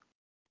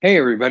Hey,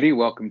 everybody.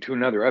 Welcome to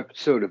another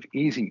episode of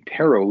Easy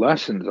Tarot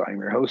Lessons. I'm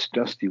your host,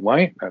 Dusty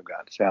White. I've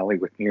got Sally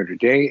with me here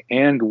today,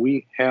 and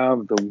we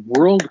have the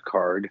World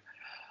card.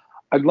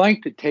 I'd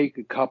like to take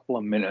a couple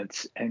of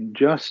minutes and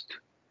just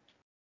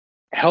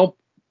help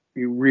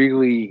you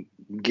really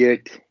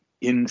get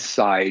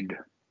inside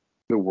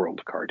the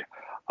World card.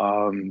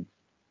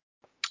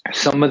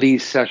 Some of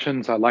these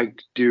sessions I like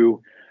to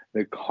do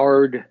the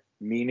card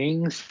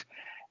meanings,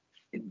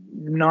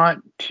 not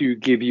to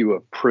give you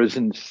a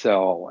prison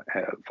cell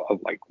of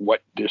like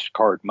what this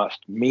card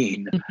must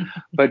mean,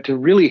 but to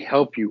really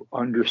help you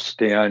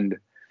understand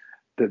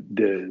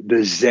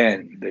the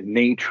zen, the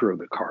nature of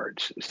the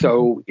cards.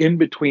 So in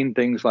between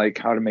things like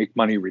how to make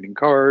money reading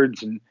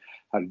cards and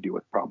how to deal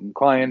with problem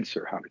clients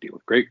or how to deal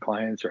with great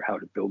clients or how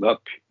to build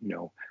up,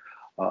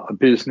 a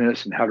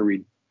business and how to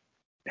read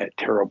at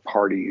tarot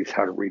parties,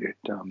 how to read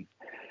at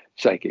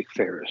psychic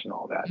fairs and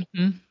all that.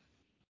 Mm-hmm.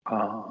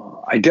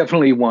 I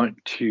definitely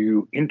want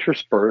to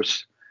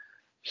intersperse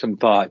some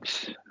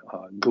thoughts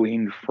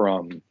gleaned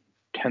from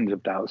tens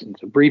of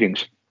thousands of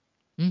readings.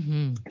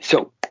 Mm-hmm.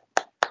 So,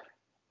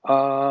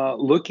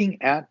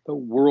 looking at the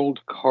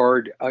World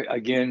card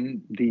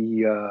again,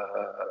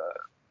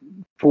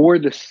 for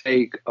the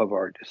sake of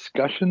our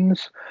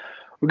discussions,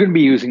 we're going to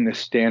be using the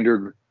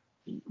standard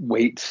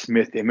Waite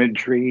Smith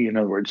imagery. In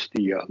other words,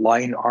 the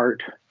line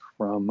art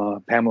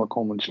from Pamela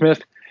Coleman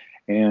Smith,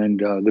 and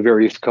the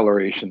various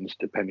colorations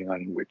depending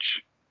on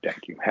which deck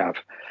you have.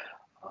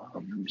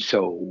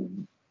 So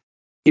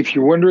if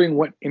you're wondering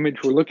what image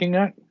we're looking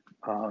at,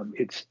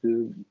 it's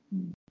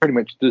pretty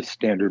much the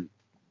standard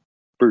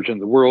version of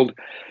the World.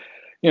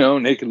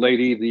 Naked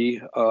lady,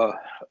 the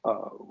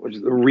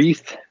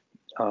wreath,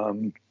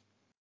 and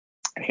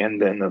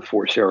then the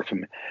four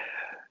seraphim.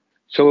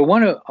 So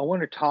I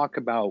want to talk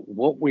about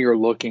what we are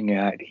looking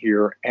at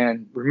here.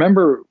 And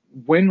remember,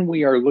 when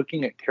we are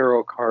looking at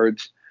tarot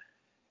cards,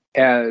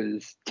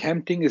 as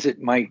tempting as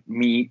it might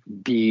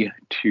be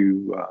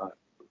to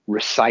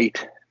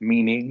recite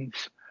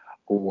meanings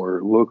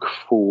or look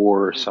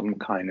for some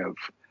kind of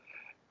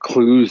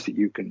clues that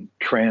you can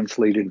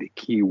translate into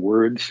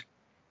keywords,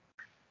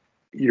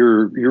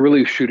 you're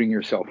really shooting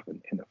yourself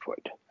in the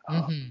foot.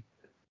 Mm-hmm.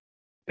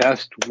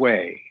 Best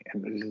way,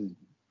 and this is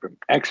from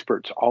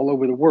experts all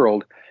over the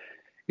world,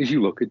 is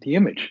you look at the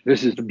image.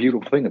 This is the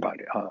beautiful thing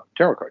about it.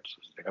 Tarot cards.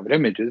 They have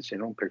images,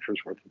 pictures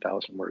worth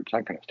 1,000 words,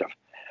 that kind of stuff.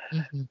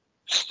 Mm-hmm.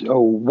 So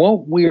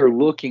what we are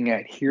looking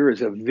at here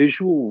is a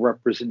visual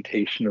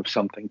representation of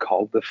something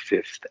called the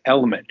fifth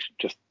element,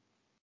 just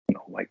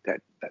like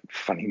that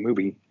funny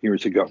movie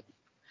years ago.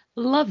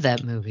 Love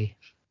that movie.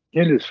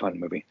 It is a fun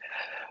movie.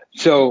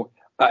 So,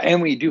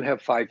 and we do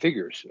have five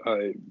figures,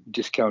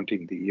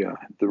 discounting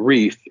the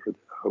wreath,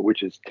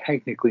 which is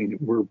technically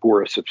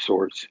Ouroboros of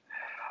Swords.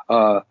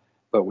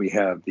 But we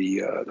have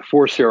the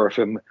four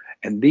seraphim,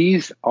 and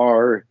these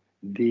are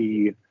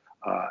the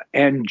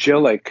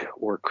angelic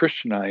or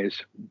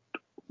Christianized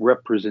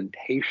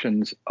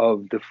representations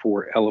of the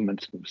four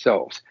elements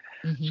themselves.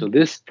 Mm-hmm. So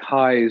this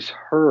ties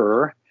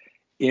her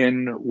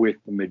in with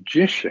the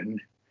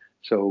magician.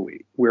 So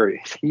where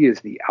he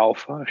is the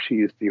alpha, she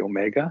is the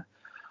omega.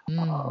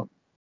 Mm.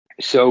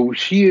 So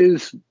she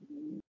is,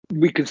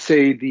 we could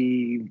say,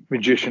 the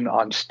magician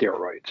on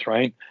steroids,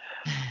 right?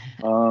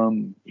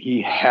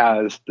 He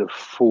has the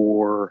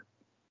four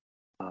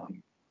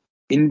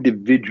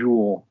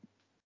individual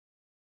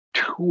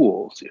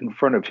tools in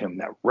front of him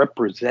that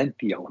represent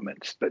the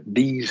elements, but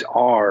these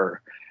are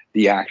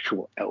the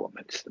actual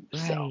elements Right.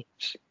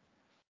 themselves.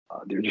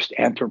 They're just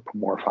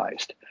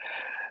anthropomorphized.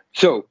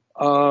 So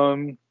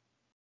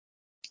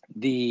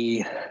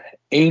the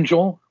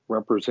angel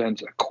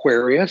represents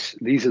Aquarius.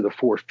 These are the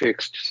four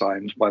fixed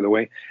signs, by the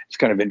way. It's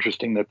kind of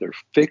interesting that they're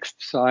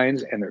fixed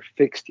signs and they're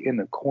fixed in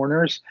the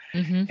corners.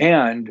 Mm-hmm.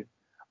 And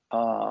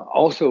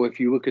also, if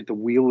you look at the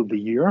wheel of the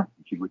year,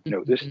 you would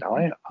know this,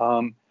 Sally.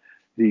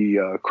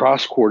 The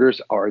cross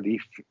quarters are the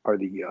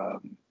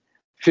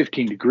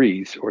 15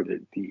 degrees, or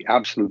the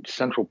absolute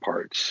central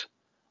parts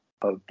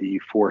of the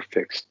four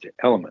fixed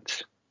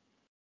elements.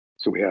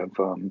 So we have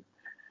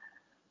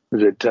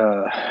is it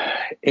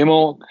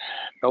Imel,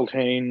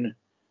 Beltane,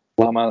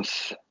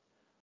 Lamas,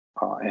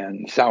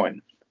 and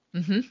Samhain.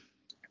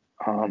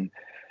 Mm-hmm.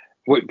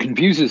 What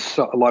confuses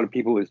a lot of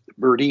people is the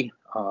birdie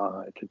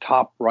at the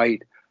top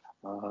right.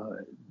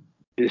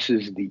 This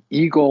is the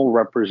eagle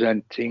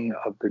representing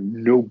of the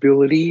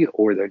nobility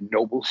or the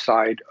noble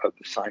side of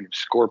the sign of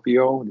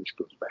Scorpio. This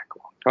goes back a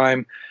long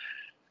time.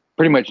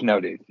 Pretty much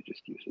nowadays they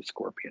just use a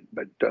scorpion,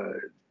 but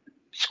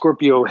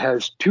Scorpio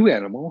has two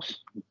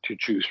animals to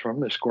choose from,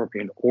 the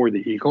scorpion or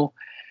the eagle.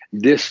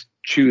 This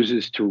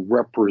chooses to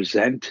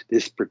represent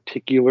this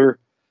particular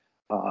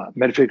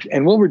metaphysics.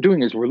 And what we're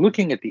doing is we're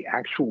looking at the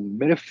actual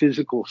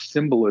metaphysical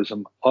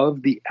symbolism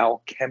of the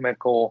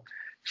alchemical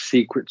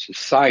secret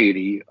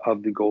society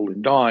of the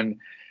Golden Dawn.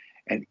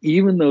 And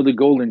even though the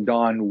Golden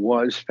Dawn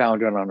was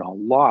founded on a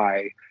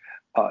lie,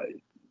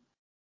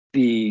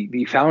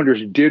 the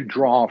founders did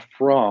draw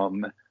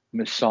from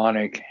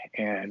Masonic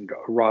and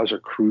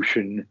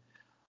Rosicrucian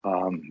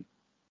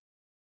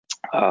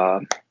uh,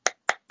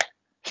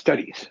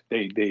 studies.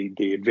 They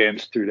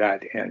advanced through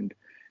that,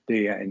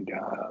 they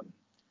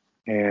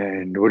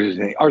and what is his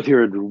name?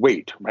 Arthur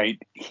Waite,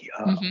 right?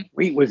 Hmm.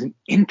 Waite was an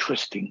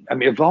interesting. I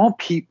mean, of all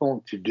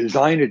people to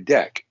design a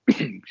deck,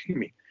 excuse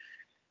me,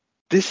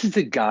 this is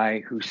a guy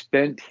who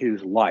spent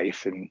his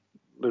life and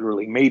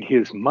literally made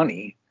his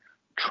money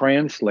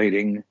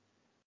translating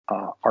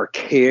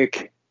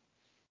archaic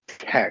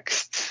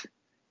texts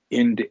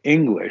into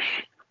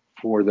English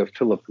for the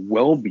Philip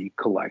Welby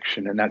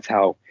collection, and that's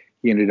how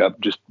he ended up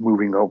just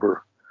moving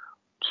over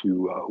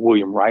to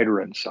William Ryder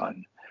and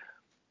Son.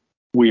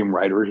 William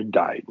Ryder had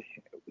died,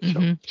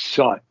 so Hmm.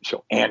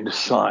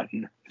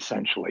 son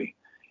essentially,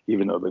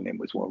 even though the name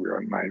was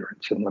William Ryder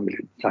and Son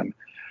Limited Time,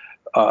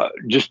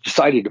 just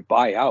decided to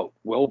buy out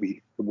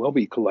the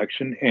Welby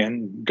collection,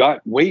 and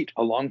got Waite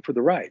along for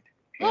the ride,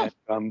 Oh,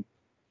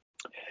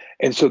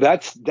 and so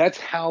that's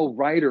how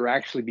Ryder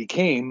actually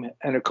became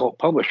an occult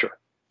publisher.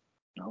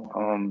 You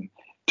know,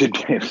 did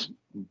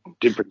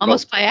different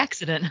almost by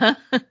accident, huh?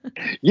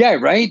 Yeah,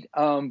 right.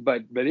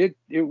 But it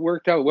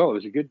worked out well. It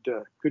was a good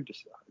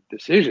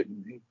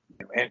decision,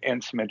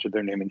 and cemented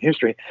their name in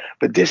history.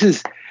 But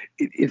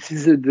it's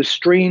the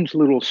strange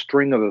little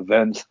string of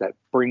events that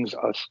brings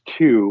us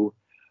to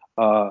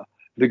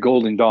the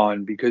Golden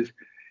Dawn, because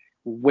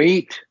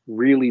Waite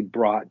really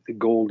brought the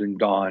Golden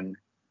Dawn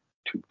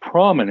to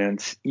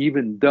prominence,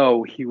 even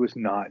though he was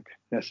not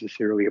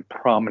necessarily a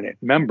prominent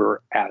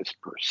member as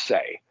per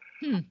se.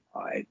 Hmm.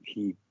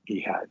 He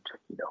had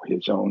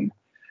his own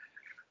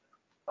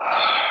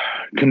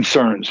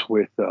concerns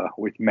with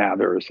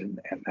Mathers and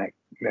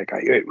that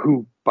guy,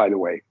 who, by the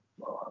way,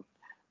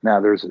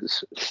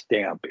 Mathers's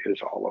stamp is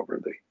all over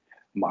the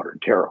modern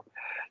tarot.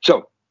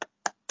 So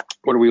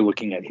what are we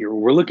looking at here?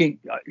 We're looking,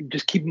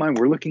 just keep in mind,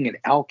 we're looking at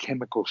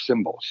alchemical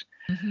symbols.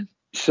 Hmm.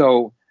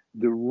 So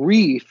the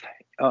wreath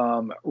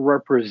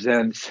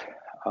represents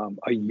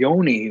a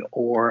yoni,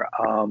 or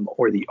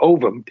the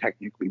ovum,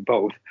 technically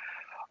both.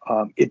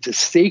 It's a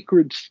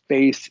sacred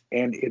space,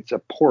 and it's a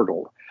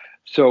portal.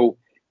 So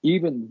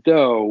even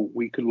though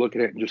we could look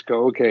at it and just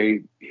go,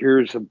 okay,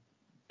 here's a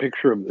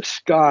picture of the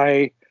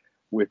sky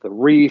with a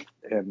wreath,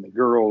 and the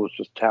girl is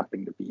just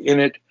happening to be in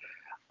it,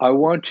 I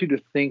want you to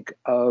think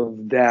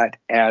of that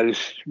as,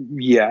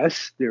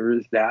 yes, there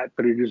is that,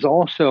 but it is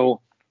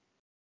also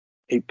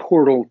a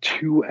portal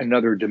to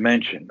another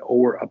dimension,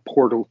 or a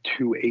portal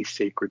to a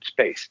sacred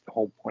space. The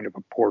whole point of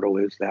a portal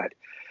is that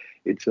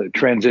it's a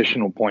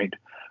transitional point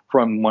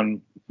from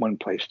one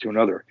place to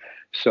another.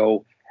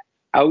 So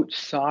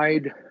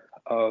outside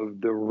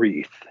of the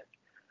wreath,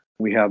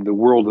 we have the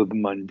world of the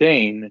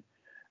mundane,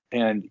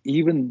 and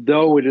even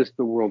though it is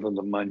the world of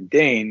the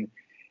mundane,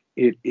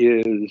 it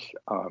is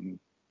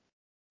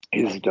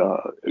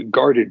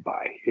guarded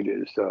by. It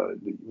is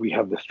we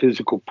have the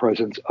physical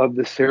presence of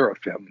the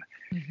seraphim,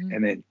 Hmm.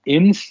 and then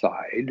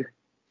inside,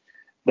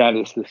 that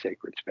is the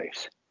sacred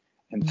space,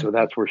 and so Hmm.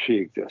 that's where she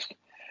exists.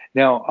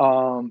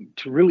 Now,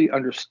 to really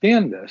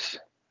understand this,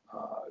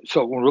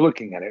 so when we're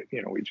looking at it,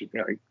 we just,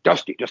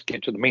 Dusty, just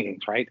get to the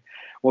meanings, right?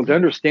 Well, to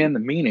understand the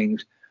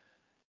meanings,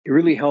 it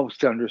really helps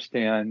to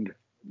understand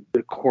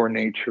the core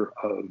nature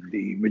of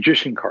the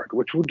magician card,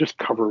 which we'll just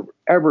cover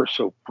ever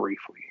so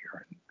briefly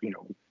here,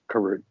 and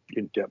cover it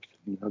in depth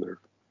in another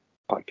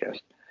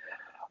podcast.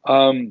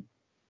 Um,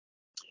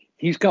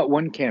 he's got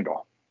one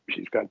candle.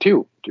 She's got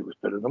two. Two is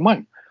better than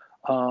one.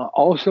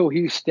 Also,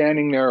 he's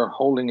standing there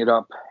holding it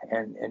up,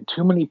 and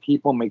too many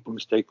people make the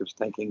mistake of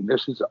thinking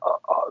this is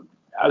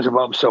as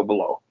above, so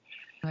below.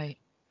 Right.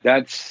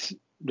 That's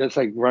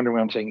like running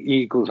around saying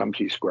E equals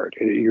MC squared.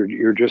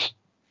 You're just,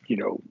 you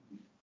know,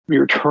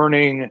 you're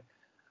turning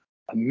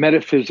a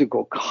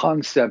metaphysical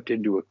concept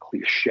into a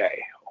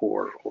cliche,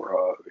 or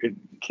in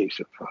case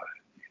of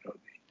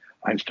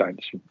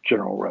Einstein's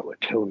general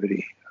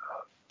relativity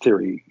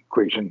theory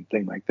equation,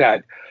 thing like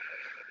that.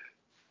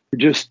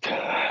 Just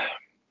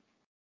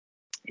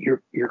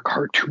you're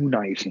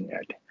cartoonizing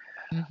it.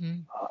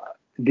 Hmm.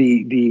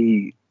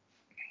 The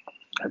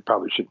I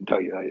probably shouldn't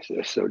tell you guys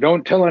this, so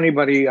don't tell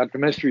anybody at the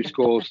mystery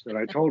schools that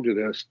I told you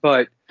this.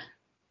 But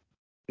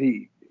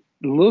the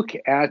look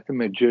at the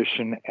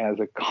magician as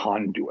a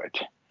conduit.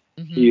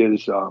 Hmm. He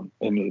is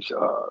in his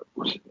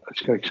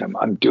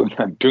I'm doing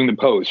the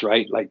pose,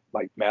 right, like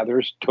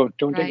Mathers. Don't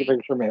take a Right.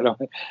 picture of me.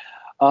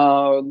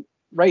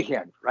 Right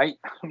hand, right.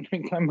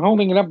 I'm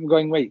holding it up and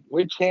going, wait,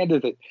 which hand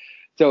is it?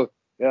 So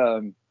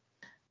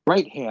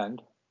right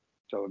hand,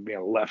 so it would be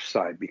on the left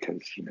side, because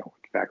it's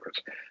backwards.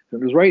 So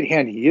in his right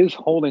hand, he is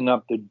holding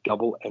up the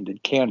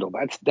double-ended candle.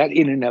 That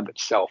in and of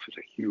itself is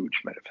a huge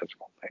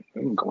metaphysical thing.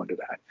 We can go into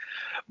that.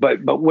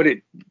 But what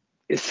it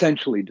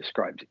essentially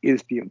describes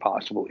is the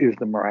impossible, is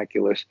the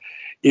miraculous,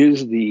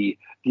 is the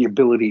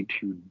ability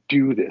to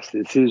do this.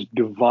 This is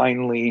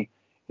divinely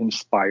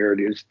inspired.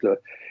 It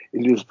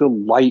is the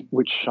light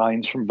which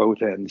shines from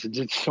both ends.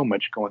 It's so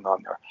much going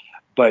on there.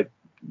 But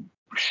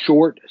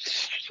short,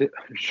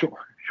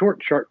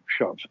 sharp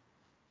shoves.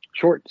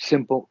 Short,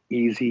 simple,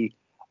 easy,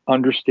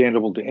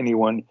 understandable to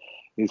anyone,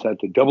 is that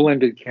the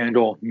double-ended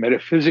candle,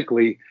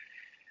 metaphysically,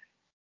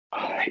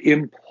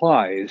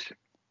 implies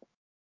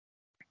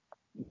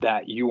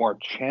that you are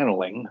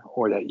channeling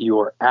or that you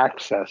are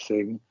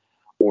accessing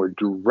or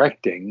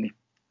directing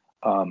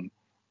um,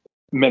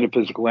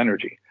 metaphysical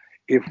energy.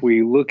 If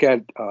we look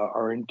at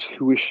our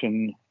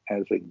intuition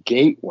as a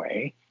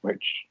gateway,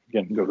 which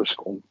again, go to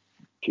school,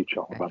 teach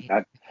you all about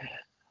Right.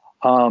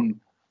 that.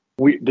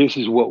 This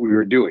is what we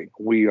are doing.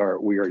 We are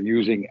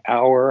using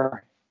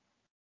our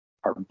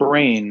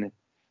brain,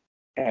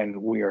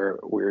 and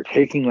we're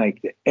taking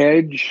like the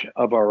edge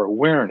of our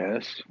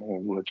awareness, or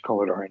let's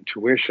call it our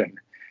intuition,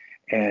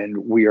 and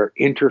we are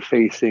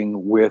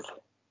interfacing with,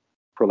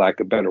 for lack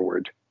of better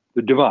words,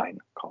 the divine,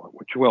 call it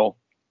what you will,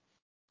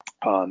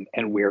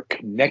 and we're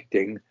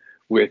connecting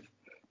with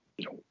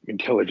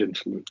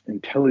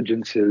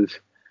intelligences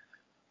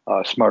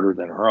smarter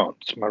than our own,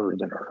 smarter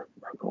than our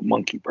little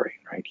monkey brain,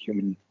 right?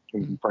 Human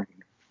brain,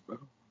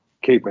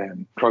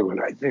 caveman,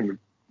 troglodyte. The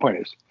point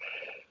is,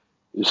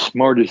 as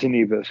smart as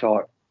any of us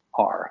are,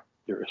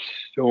 there is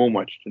so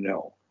much to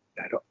know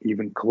that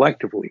even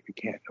collectively we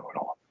can't know it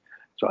all.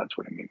 So that's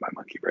what I mean by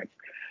monkey brain.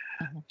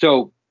 Mm-hmm.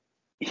 So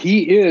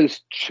he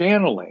is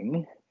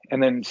channeling,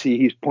 and then see,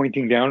 he's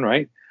pointing down,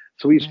 right?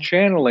 So he's Right.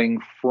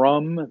 channeling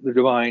from the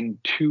divine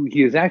to,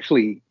 he is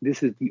actually,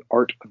 this is the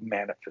art of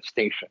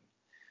manifestation.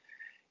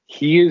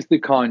 He is the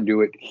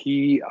conduit.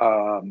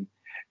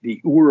 The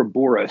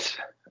Ouroboros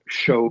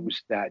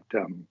shows that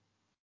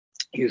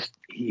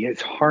he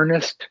has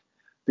harnessed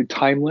the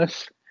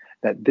timeless,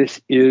 that this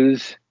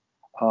is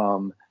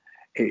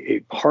a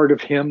part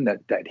of him,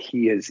 that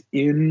he is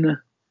in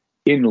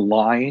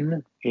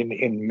line,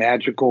 in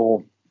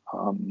magical,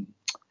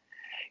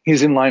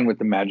 he's in line with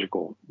the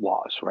magical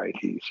laws, right?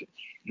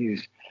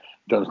 He's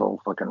does all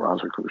fucking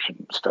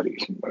Rosicrucian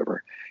studies and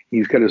whatever.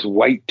 He's got his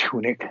white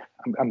tunic.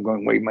 I'm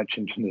going way much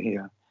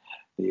into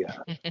the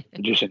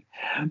magician.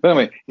 But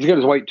anyway, he's got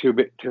his white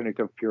tunic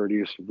of purity,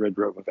 his red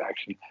robe of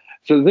action.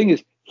 So the thing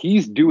is,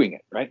 he's doing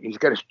it, right? He's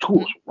got his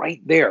tools right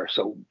there.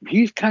 So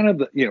he's kind of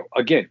the,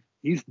 again,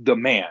 he's the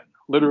man,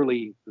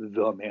 literally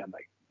the man,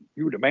 like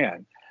you the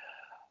man.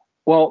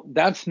 Well,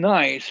 that's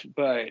nice,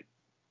 but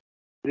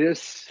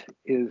this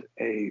is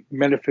a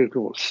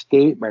metaphysical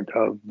statement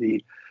of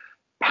the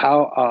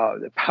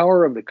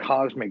power of the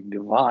cosmic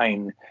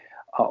divine,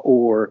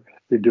 or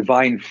the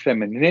divine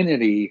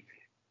femininity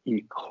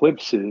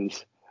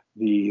eclipses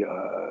the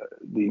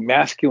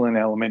masculine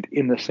element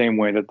in the same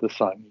way that the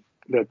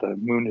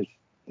moon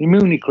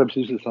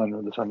eclipses the sun,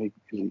 or the sun is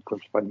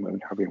eclipsed by the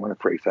moon, however you want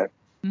to phrase that.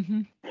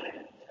 Mm-hmm.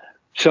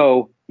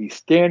 So he's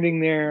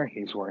standing there,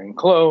 he's wearing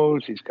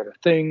clothes, he's got a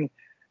thing.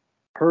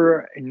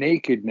 Her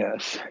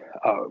nakedness,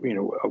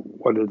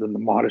 other than the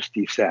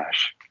modesty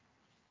sash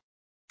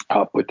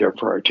put there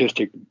for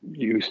artistic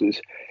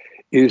uses,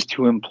 is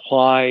to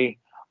imply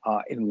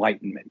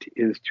enlightenment,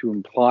 in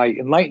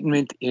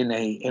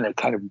a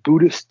kind of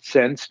Buddhist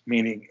sense,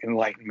 meaning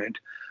enlightenment,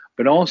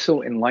 but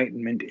also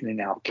enlightenment in an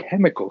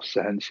alchemical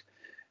sense,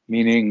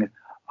 meaning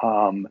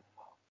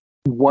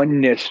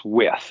oneness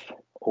with,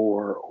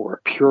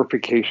 or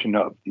purification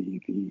of.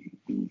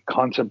 The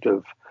concept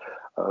of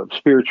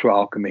spiritual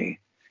alchemy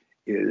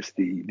is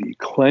the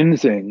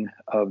cleansing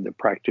of the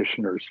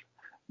practitioner's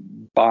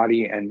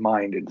body and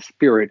mind and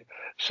spirit,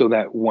 so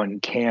that one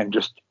can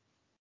just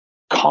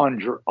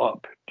conjure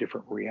up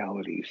different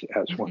realities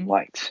as one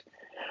likes.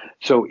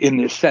 So in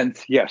this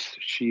sense, yes,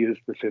 she is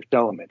the fifth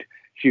element.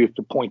 She is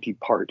the pointy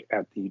part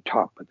at the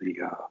top of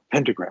the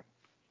pentagram.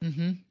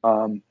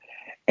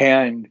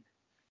 And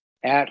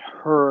at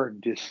her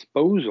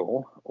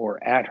disposal,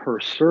 or at her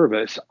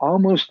service,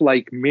 almost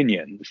like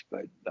minions,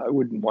 but I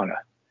wouldn't want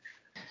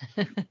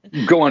to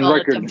go on Well, a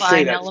record and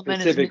say divine that element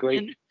is specifically.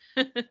 minion.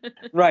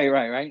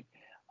 Right.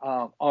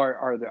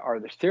 Are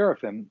the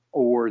seraphim,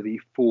 or the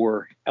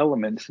four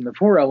elements, and the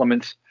four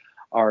elements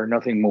are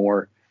nothing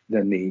more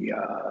than the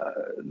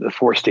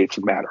four states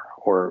of matter,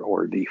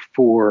 or the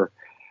four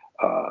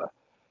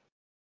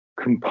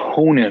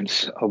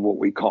components of what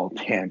we call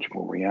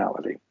tangible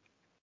reality.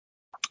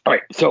 All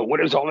right. So what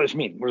does all this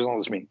mean? What does all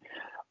this mean?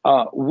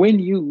 When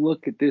you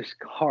look at this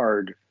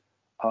card,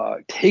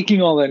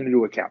 taking all that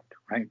into account,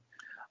 right?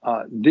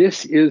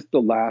 This is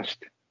the last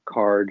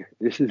card.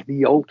 This is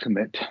the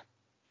ultimate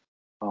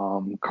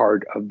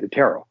card of the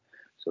tarot.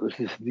 So this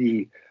is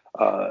the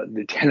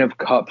Ten of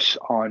Cups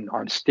on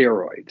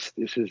steroids.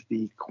 This is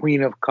the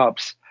Queen of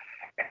Cups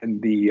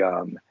and the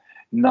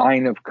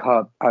Nine of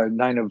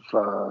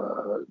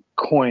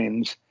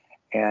coins,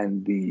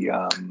 and the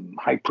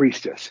High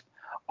Priestess,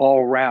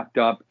 all wrapped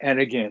up and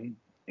again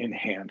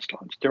enhanced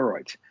on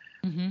steroids.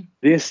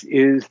 This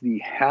is the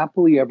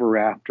happily ever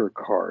after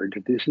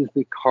card. This is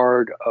the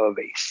card of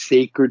a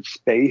sacred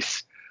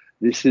space.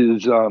 This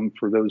is,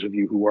 for those of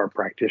you who are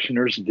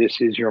practitioners,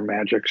 this is your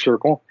magic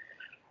circle.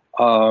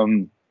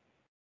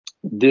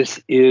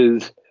 This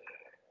is,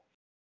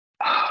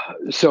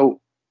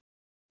 so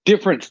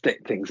different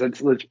things.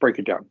 Let's break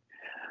it down.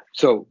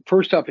 So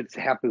first off, it's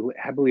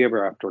happily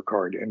ever after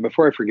card. And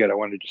before I forget, I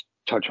want to just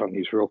touch on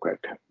these real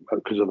quick,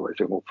 because otherwise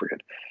I won't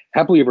forget.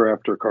 Happily ever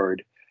after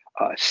card,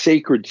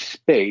 sacred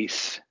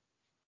space,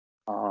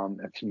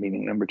 That's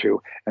meaning number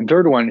two. And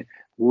third one,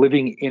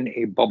 living in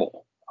a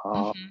bubble.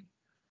 Mm-hmm.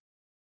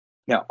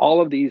 Now,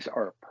 all of these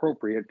are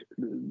appropriate.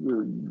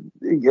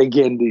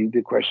 Again,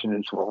 the question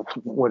is, well,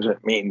 what does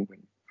it mean?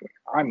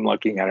 I'm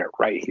looking at it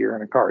right here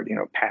on a card,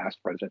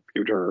 past, present,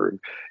 future,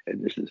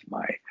 and this is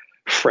my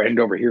friend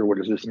over here. What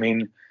does this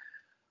mean?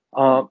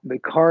 The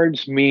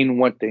cards mean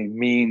what they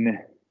mean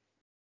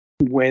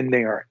when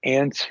they are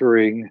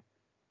answering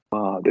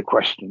the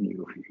question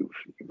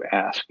you've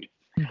asked.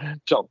 Mm-hmm.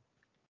 So,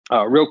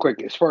 real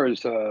quick, as far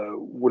as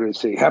what did it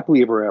say?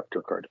 Happily ever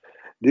after card.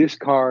 This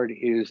card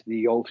is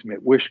the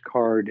ultimate wish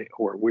card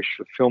or wish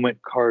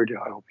fulfillment card.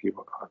 I hope you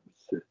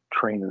it's the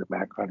train in the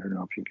background. I don't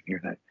know if you can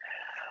hear that.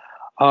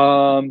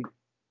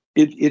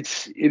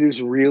 It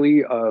is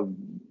really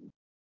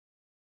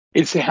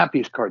it's the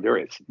happiest card there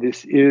is.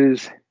 This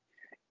is,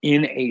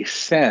 in a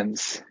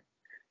sense,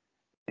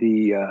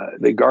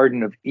 the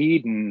Garden of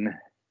Eden,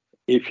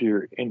 if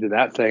you're into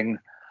that thing.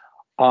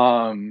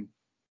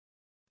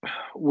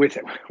 With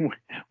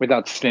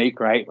without snake,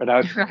 right?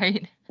 Without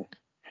Right.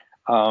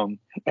 and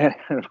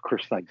of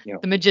course, like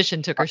The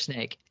magician took her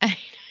snake.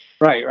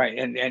 right,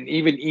 and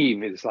even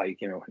Eve is like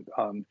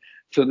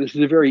so this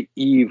is a very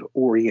Eve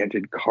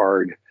oriented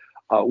card.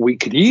 We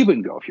could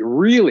even go, if you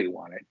really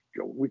wanted,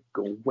 we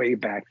could go way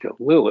back to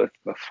Lilith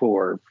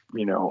before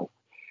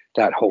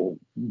that whole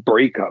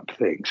breakup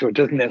thing. So it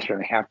doesn't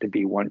necessarily have to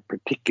be one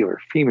particular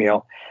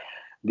female.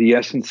 The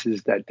essence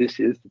is that this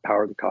is the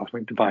power of the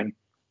cosmic divine.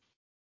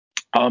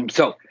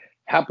 So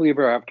happily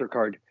ever after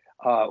card.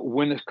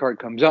 When this card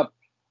comes up,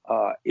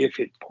 if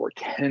it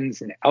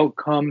portends an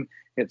outcome,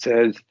 it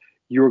says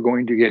you're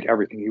going to get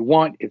everything you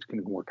want. It's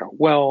going to work out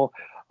well.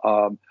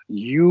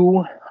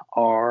 You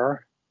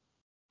are,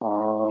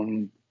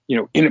 in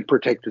a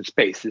protected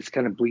space. This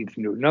kind of bleeds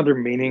into another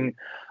meaning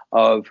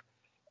of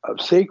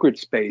sacred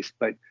space,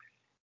 but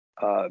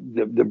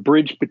the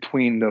bridge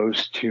between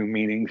those two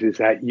meanings is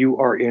that you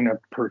are in a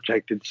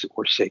protected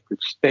or sacred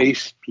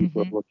space.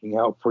 People Mm-hmm. are looking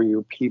out for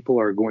you. People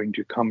are going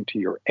to come to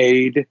your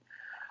aid.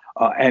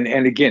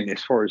 And again,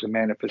 as far as a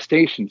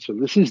manifestation, so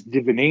this is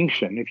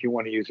divination. If you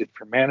want to use it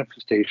for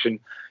manifestation,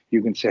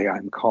 you can say,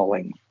 I'm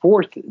calling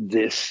forth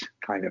this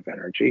kind of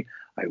energy.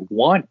 I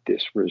want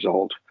this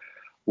result.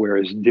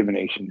 Whereas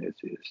divination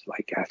is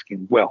like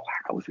asking, well,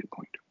 how is it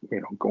going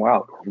to, go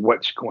out, or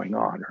what's going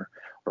on,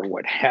 or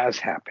what has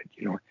happened,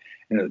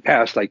 in the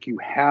past, like you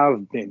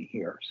have been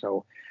here.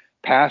 So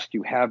past,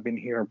 you have been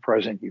here.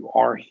 Present, you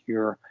are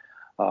here.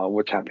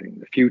 What's happening in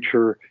the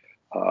future?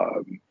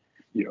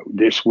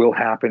 This will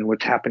happen.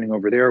 What's happening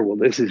over there? Well,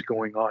 this is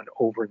going on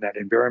over in that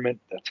environment.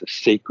 That's a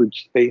sacred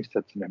space.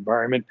 That's an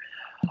environment.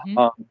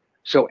 Mm-hmm.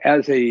 So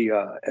as a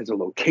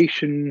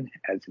location,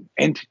 as an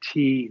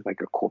entity,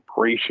 like a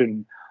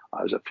corporation,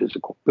 as a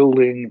physical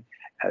building,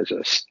 as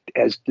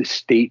the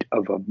state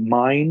of a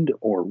mind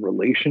or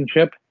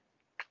relationship,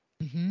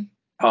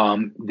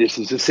 this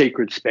is a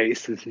sacred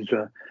space. This is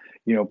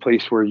a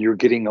place where you're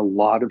getting a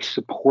lot of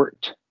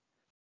support.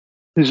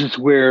 This is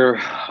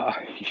where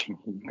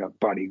you've got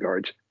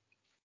bodyguards,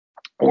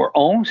 or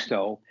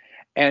also,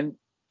 and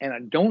I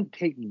don't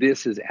take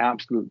this as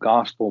absolute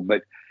gospel,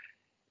 but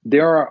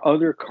there are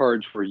other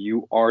cards where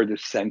you are the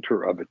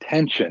center of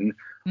attention.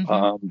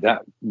 Mm-hmm.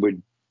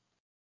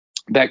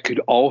 That could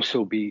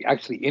also be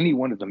actually any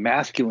one of the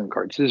masculine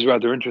cards. This is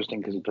rather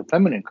interesting because it's a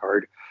feminine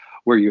card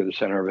where you're the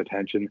center of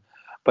attention.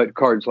 But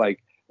cards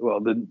like,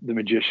 well, the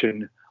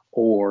magician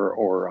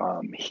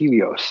or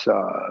Helios,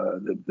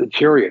 the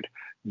chariot,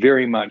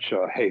 very much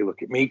hey,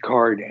 look at me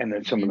card, and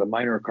then some of the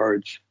minor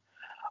cards.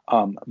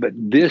 But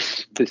this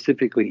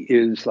specifically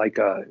is like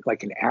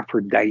an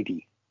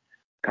Aphrodite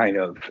kind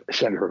of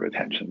center of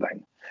attention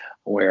thing,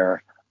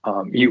 where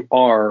you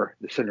are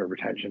the center of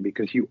attention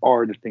because you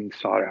are the thing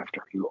sought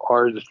after. You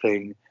are the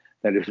thing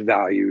that is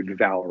valued,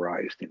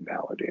 valorized, and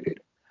validated.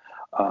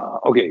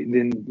 Okay,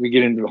 then we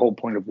get into the whole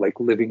point of like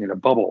living in a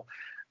bubble.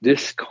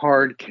 This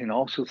card can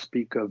also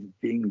speak of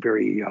being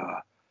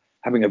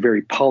having a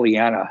very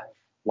Pollyanna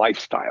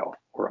lifestyle,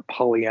 or a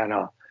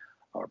Pollyanna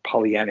or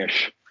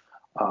Pollyannish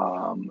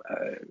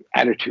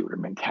attitude or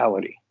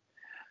mentality.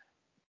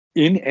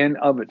 In and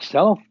of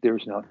itself,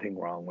 there's nothing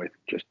wrong with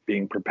just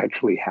being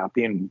perpetually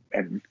happy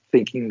and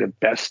thinking the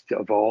best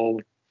of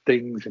all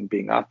things and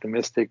being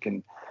optimistic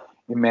and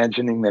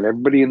imagining that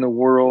everybody in the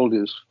world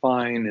is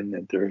fine and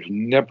that there's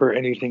never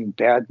anything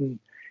bad in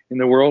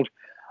the world.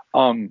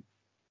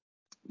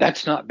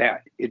 That's not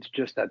bad. It's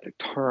just that the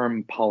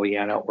term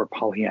Pollyanna or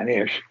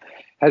Pollyannish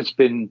has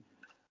been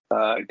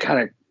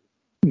kind of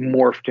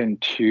morphed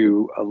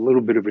into a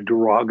little bit of a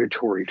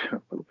derogatory,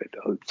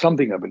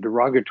 something of a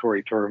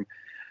derogatory term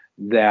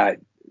that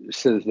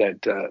says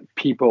that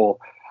people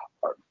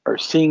are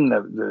seeing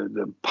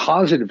the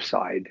positive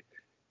side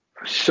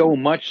so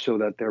much so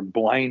that they're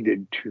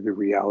blinded to the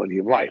reality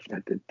of life,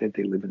 that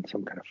they live in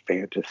some kind of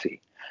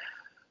fantasy.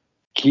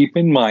 Keep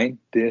in mind,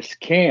 this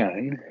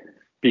can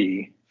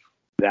be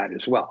that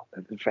as well.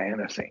 That's a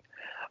fantasy.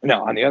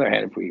 Now, on the other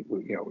hand, if we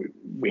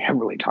haven't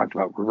really talked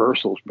about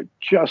reversals, but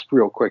just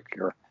real quick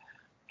here,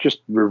 just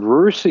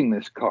reversing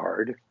this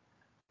card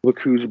Look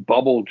whose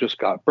bubble just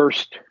got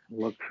burst.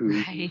 Look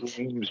whose Right.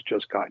 dreams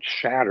just got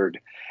shattered.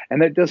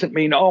 And that doesn't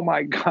mean, oh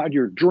my God,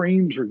 your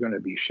dreams are going to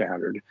be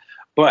shattered.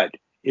 But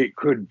it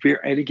could be,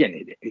 and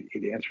again,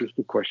 it answers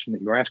the question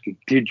that you're asking.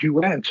 Did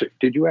you answer?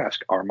 Did you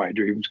ask, are my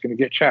dreams going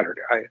to get shattered?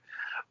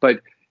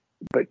 But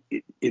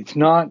it's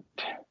not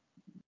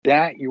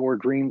that your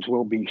dreams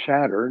will be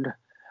shattered,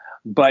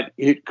 but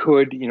it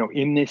could,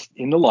 in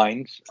the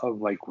lines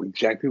of like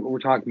exactly what we're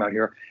talking about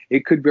here,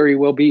 it could very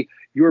well be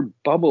your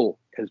bubble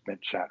has been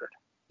shattered.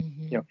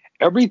 Mm-hmm.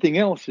 Everything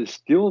else is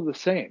still the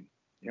same.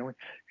 You're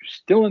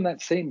still in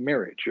that same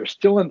marriage, you're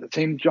still in the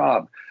same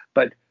job,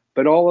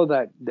 but all of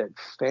that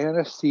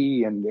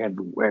fantasy and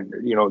when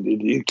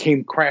it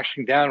came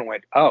crashing down and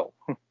went, oh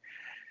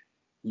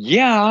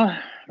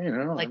yeah,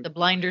 Like the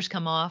blinders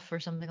come off or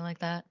something like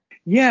that.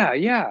 yeah.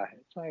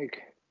 It's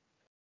like,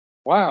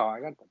 wow,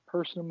 I got the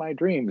person of my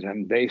dreams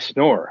and they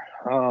snore.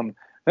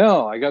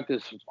 Well, I got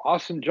this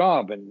awesome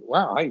job and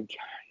wow, it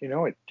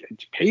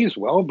pays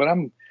well, but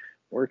I'm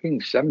working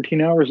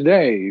 17 hours a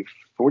day,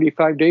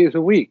 45 days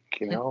a week,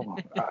 it's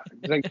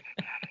like,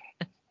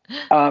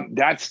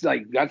 that's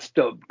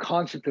the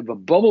concept of a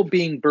bubble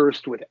being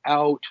burst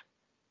without,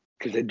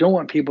 because I don't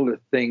want people to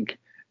think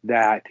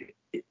that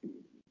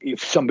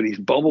if somebody's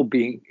bubble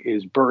being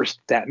is burst,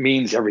 that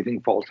means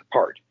everything falls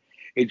apart.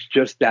 It's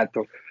just that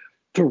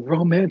the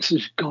romance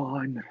is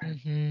gone.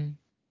 Mm-hmm.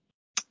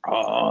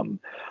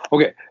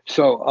 Okay,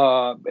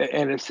 so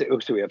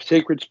we have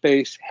sacred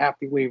space,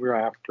 happily ever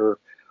after.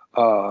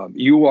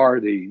 You are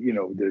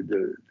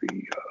the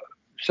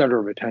center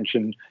of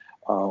attention,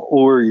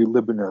 or you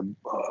live in a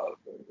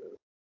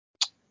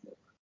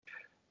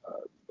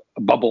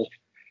bubble.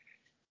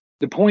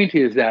 The point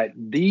is that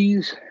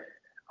these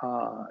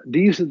are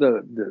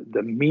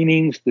the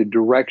meanings, the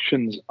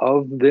directions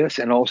of this,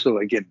 and also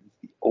again,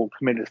 the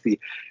ultimate is the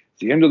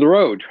end of the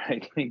road.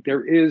 Right? Like,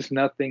 there is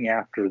nothing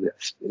after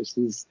this. This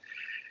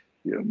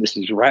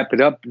is wrap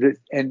it up.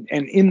 And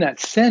in that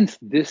sense,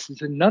 this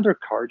is another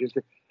card. Is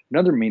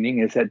another meaning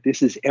is that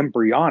this is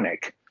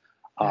embryonic.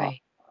 Uh,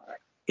 Right.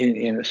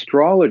 in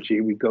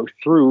astrology, we go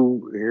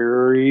through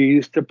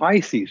Aries to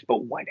Pisces,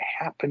 but what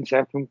happens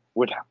after?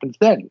 What happens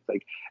then? It's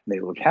like they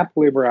live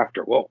happily ever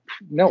after. Well,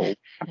 no, what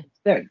happens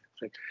then?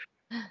 It's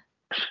like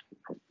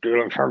they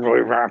live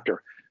happily ever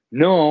after.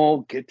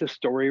 No, get the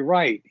story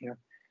right.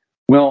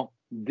 Well,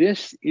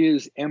 this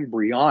is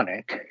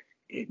embryonic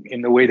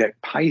in the way that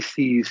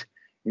Pisces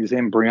is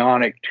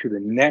embryonic to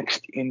the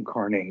next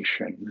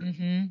incarnation,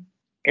 Mm-hmm.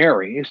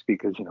 Aries,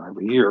 because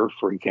every year,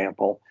 for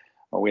example,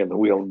 we have the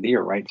wheel of the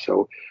year, right?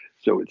 So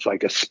it's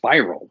like a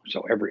spiral.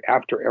 So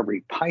after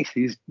every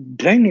Pisces,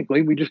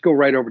 technically we just go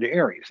right over to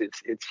Aries.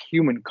 It's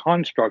human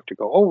construct to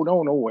go, oh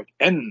no, it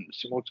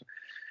ends. Well,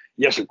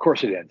 yes, of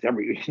course it ends.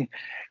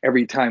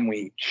 Every time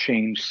we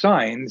change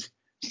signs,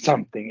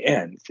 something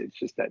ends. It's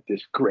just that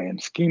this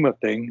grand scheme of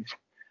things,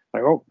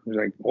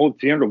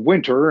 it's the end of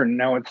winter and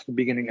now it's the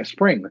beginning of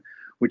spring,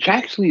 which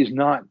actually is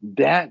not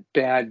that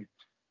bad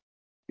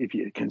if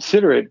you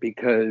consider it,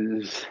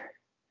 because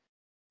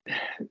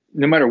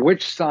no matter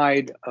which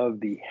side of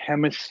the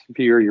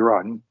hemisphere you're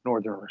on,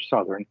 northern or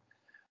southern,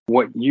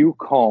 what you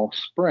call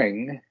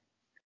spring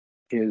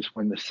is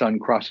when the sun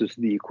crosses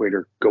the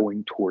equator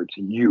going towards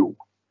you.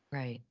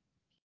 Right.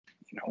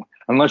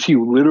 Unless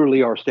you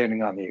literally are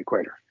standing on the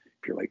equator.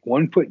 If you're like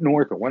 1 foot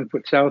north or 1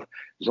 foot south,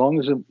 as long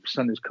as the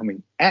sun is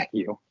coming at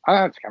you,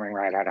 it's coming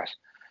right at us,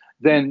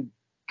 then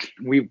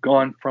we've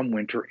gone from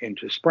winter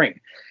into spring.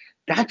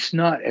 That's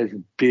not as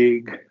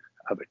big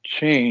of a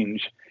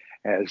change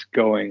as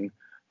going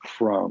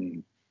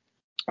from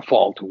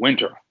fall to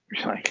winter.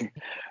 It's like,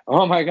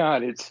 oh my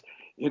God, it's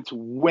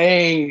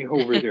way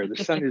over there.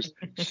 The sun is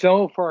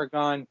so far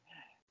gone.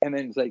 And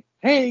then it's like,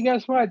 hey,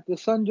 guess what? The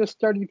sun just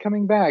started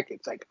coming back.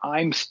 It's like,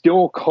 I'm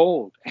still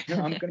cold.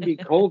 I'm going to be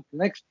cold the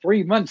next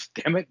 3 months,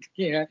 damn it.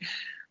 Yeah.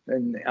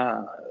 And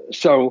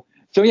so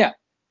yeah,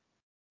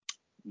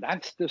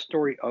 that's the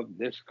story of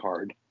this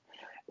card.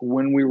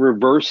 When we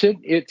reverse it,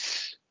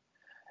 it's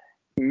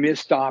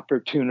missed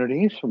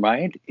opportunities,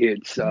 right?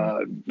 It's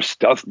Mhm.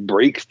 stuff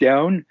breaks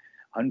down.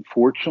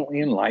 Unfortunately,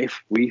 in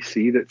life, we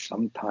see that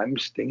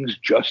sometimes things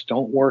just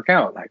don't work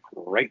out. Like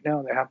right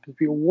now, there happens to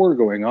be a war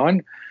going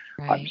on.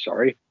 I'm Right.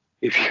 sorry.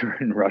 If you're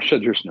in Russia,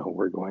 there's no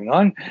war going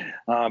on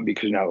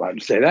because you're not allowed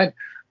to say that.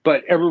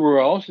 But everywhere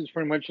else, it's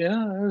pretty much,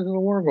 yeah, there's a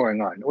war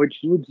going on. Which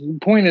the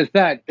point is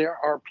that there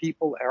are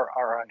people that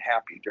are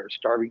unhappy. There are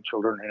starving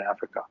children in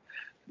Africa.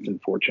 It's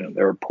unfortunate.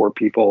 There are poor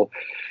people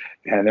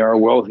and there are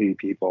wealthy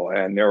people,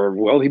 and there are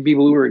wealthy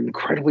people who are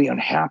incredibly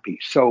unhappy.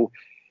 So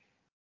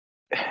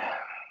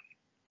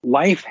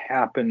life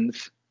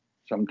happens.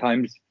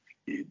 Sometimes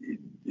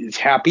it's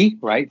happy,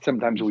 right?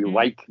 Sometimes we Mhm.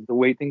 like the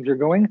way things are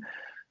going.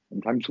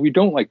 Sometimes we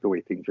don't like the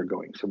way things are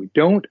going. So we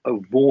don't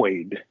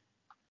avoid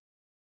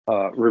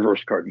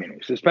reverse card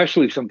meanings,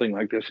 especially something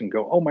like this, and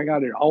go, "Oh my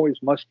God, it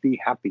always must be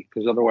happy,"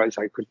 because otherwise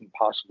I couldn't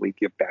possibly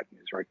give bad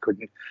news, or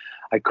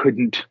I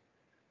couldn't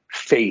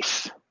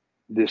face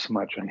this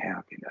much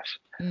unhappiness.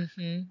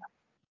 Mhm.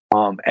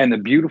 And the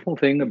beautiful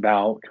thing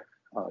about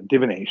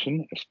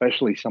divination,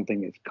 especially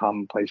something as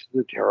commonplace as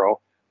the tarot,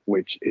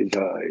 which is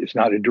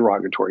not a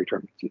derogatory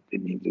term.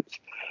 It means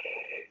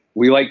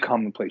we like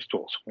commonplace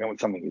tools. We want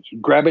something that you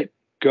grab it,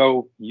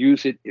 go,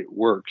 use it, it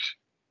works.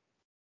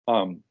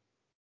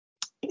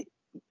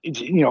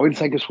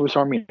 It's like a Swiss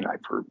Army knife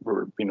or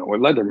a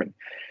Leatherman.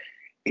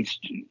 It's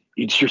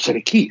your set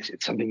of keys.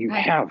 It's something you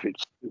have.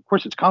 Of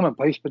course it's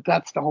commonplace, but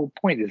that's the whole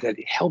point, is that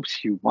it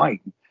helps you.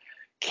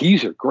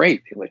 Keys are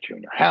great. They let you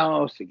in your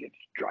house. They get you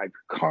to drive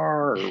your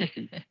car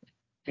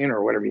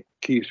or whatever you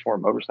keys for a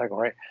motorcycle,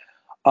 right?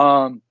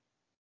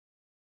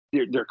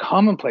 They're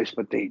commonplace,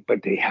 but they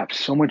have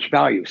so much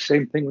value.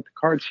 Same thing with the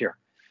cards here.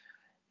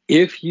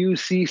 If you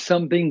see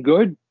something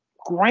good,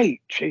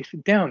 great, chase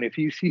it down. If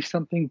you see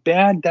something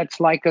bad, that's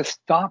like a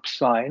stop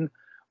sign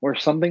or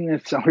something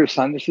or a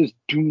sign that says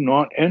do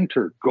not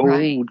enter.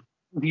 Go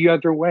the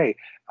other way.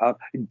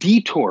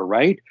 Detour,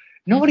 right?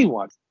 Nobody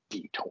wants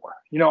detour.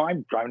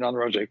 I'm driving down the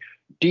road, like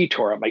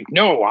detour. I'm like,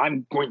 no,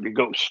 I'm going to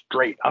go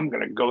straight. I'm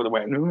going to go the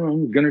way. No,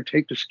 I'm going to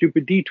take the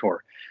stupid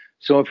detour.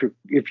 So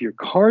if your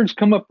cards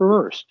come up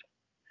reversed,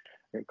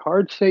 your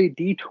cards say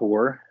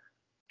detour,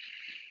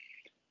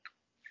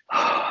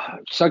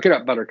 suck it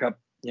up, Buttercup.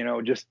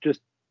 Just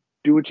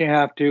do what you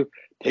have to.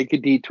 Take a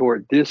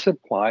detour. This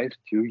applies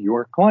to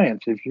your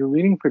clients. If you're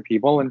reading for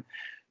people and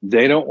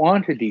they don't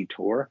want a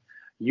detour,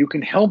 you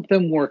can help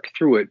them work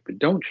through it, but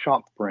don't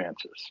shop for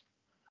answers.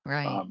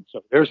 Right.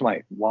 So there's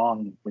my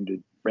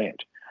long-winded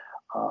rant.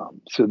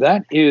 So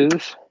that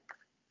is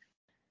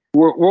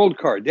world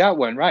card. That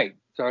one, right?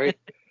 Sorry.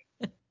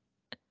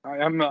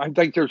 I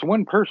think there's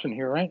one person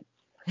here, right?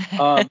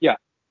 Yeah.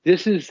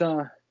 This is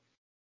the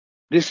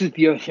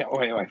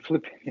I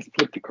flip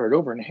the card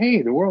over, and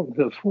hey,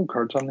 the Fool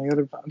card's on the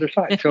other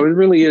side. So it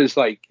really is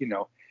like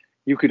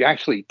you could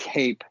actually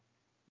tape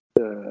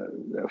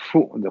the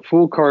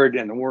Fool card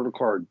and the World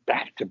card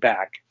back to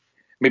back.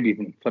 Maybe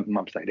even flip them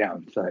upside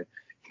down. So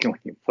when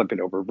you flip it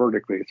over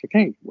vertically, it's like,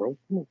 hey, world,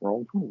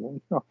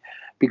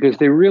 because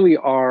they really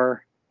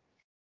are.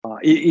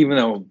 Even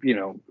though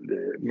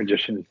the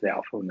Magician is the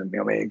Alpha and the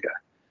Omega,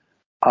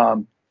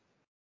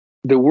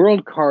 the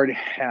World card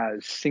has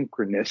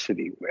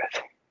synchronicity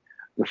with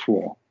the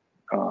Fool,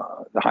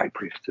 the High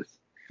Priestess,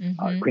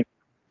 Queen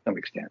to some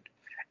extent,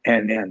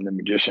 and the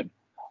Magician.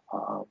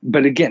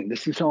 But again,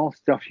 this is all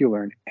stuff you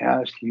learn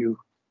as you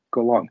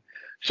go along.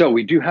 So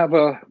we have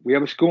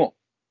a school.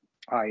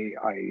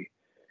 I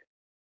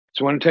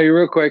just want to tell you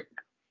real quick.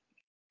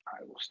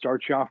 I will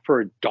start you off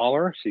for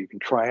 $1, so you can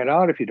try it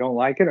out. If you don't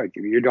like it, I'll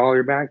give you your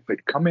 $1 back.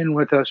 But come in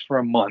with us for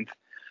a month.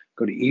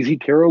 Go to Easy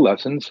Tarot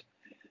Lessons.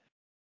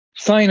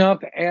 Sign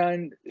up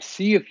and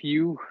see if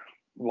you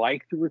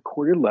like the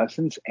recorded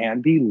lessons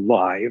and the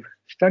live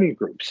study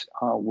groups.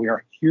 We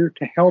are here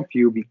to help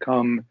you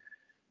become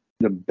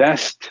the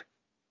best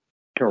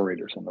tarot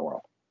readers in the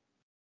world.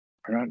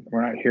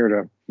 We're not here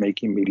to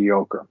make you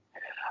mediocre.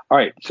 All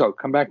right, so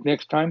come back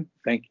next time.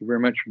 Thank you very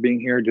much for being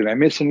here. Did I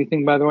miss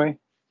anything, by the way?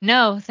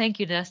 No,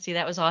 thank you, Dusty.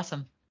 That was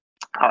awesome.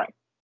 All right.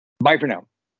 Bye for now.